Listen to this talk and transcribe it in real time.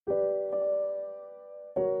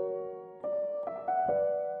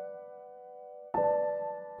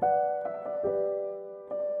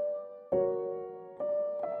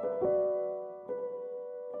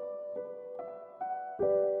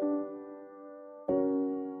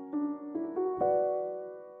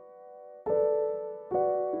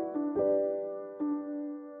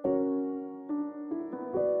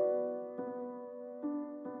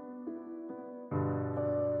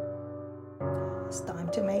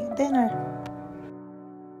to make dinner.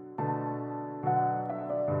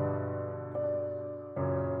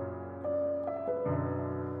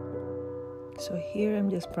 So here I'm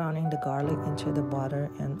just browning the garlic into the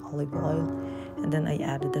butter and olive oil, and then I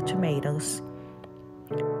added the tomatoes.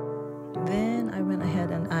 Then I went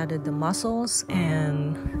ahead and added the mussels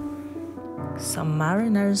and some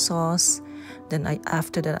marinara sauce. Then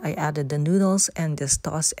after that I added the noodles and just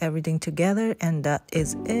tossed everything together, and that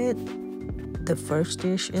is it. The first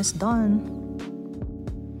dish is done.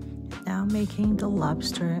 Now making the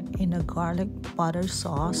lobster in a garlic butter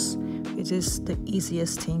sauce, which is the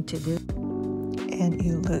easiest thing to do, and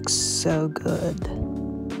it looks so good.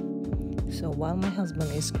 So while my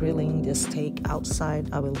husband is grilling the steak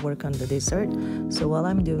outside, I will work on the dessert. So what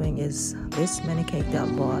I'm doing is this mini cake that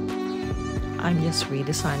I bought, I'm just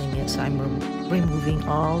redesigning it. So I'm removing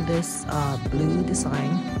all this blue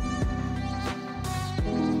design.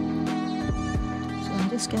 So I'm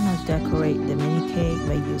just gonna decorate the mini cake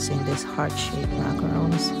by using this heart-shaped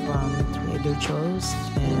macarons from Trader Joe's,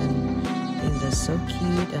 and it's just so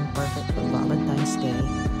cute and perfect for Valentine's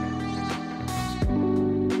Day.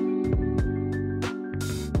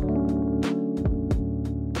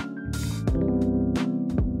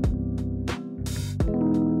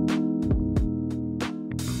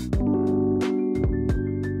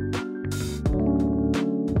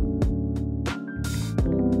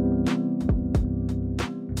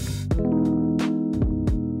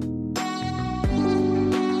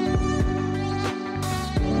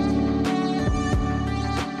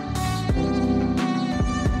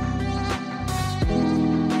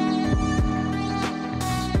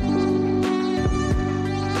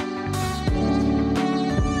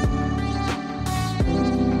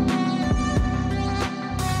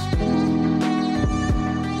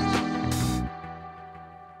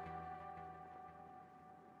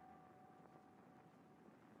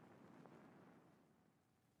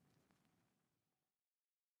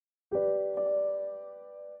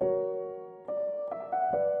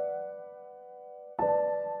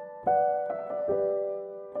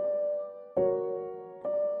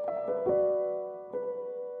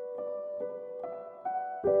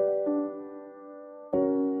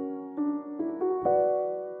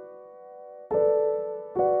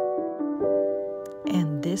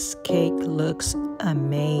 And this cake looks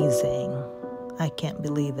amazing. I can't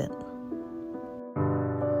believe it.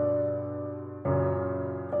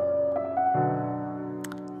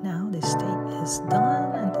 Now the steak is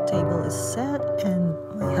done and the table is set, and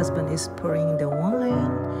my husband is pouring the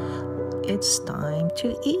wine. It's time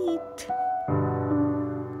to eat.